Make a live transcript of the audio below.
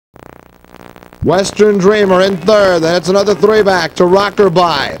Western Dreamer in third. Then it's another 3 back to Rocker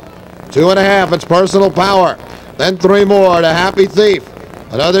By. 2.5, it's Personal Power. Then 3 more to Happy Thief.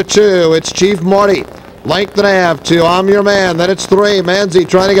 Another 2, it's Chief Marty. Length and a half to I'm Your Man. Then it's 3. Manzi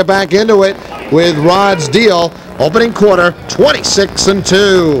trying to get back into it with Rod's Deal. Opening quarter,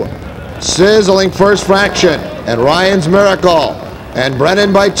 26-2. Sizzling first fraction. And Ryan's Miracle. And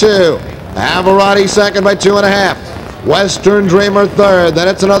Brennan by 2. Averati second by 2.5. Western Dreamer third. Then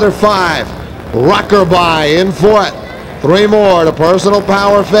it's another 5. Rocker By in fourth. 3 more to Personal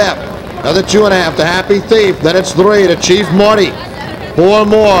Power fifth. Another 2.5 to Happy Thief. Then it's 3 to Chief Marty. 4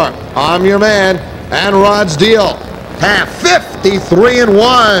 more. I'm Your Man. And Rod's Deal. Half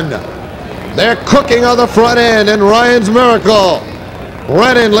 53-1. They're cooking on the front end, and Ryan's Miracle.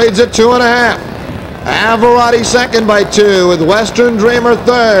 Brennan leads at 2.5. Averati second by 2 with Western Dreamer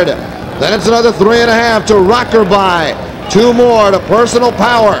third. Then it's another 3.5 to Rocker By. 2 more to Personal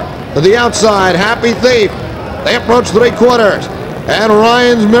Power. To the outside, Happy Thief. They approach 3/4. And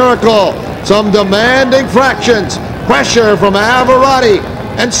Ryan's Miracle. Some demanding fractions. Pressure from Averati.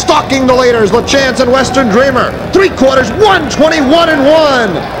 And stalking the leaders, Lachance and Western Dreamer. 3/4,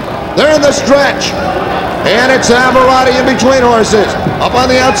 121-1. They're in the stretch. And it's Averati in between horses. Up on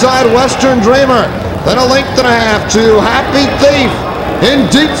the outside, Western Dreamer. Then a length and a half to Happy Thief. In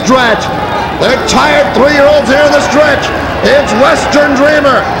deep stretch. They're tired 3-year-olds here in the stretch. It's Western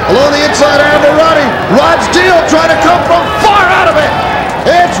Dreamer. Along the inside, Averati. Rod's Deal trying to come from far out of it.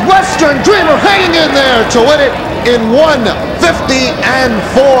 It's Western Dreamer hanging in there to win it in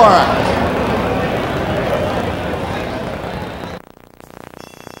 1:50-4.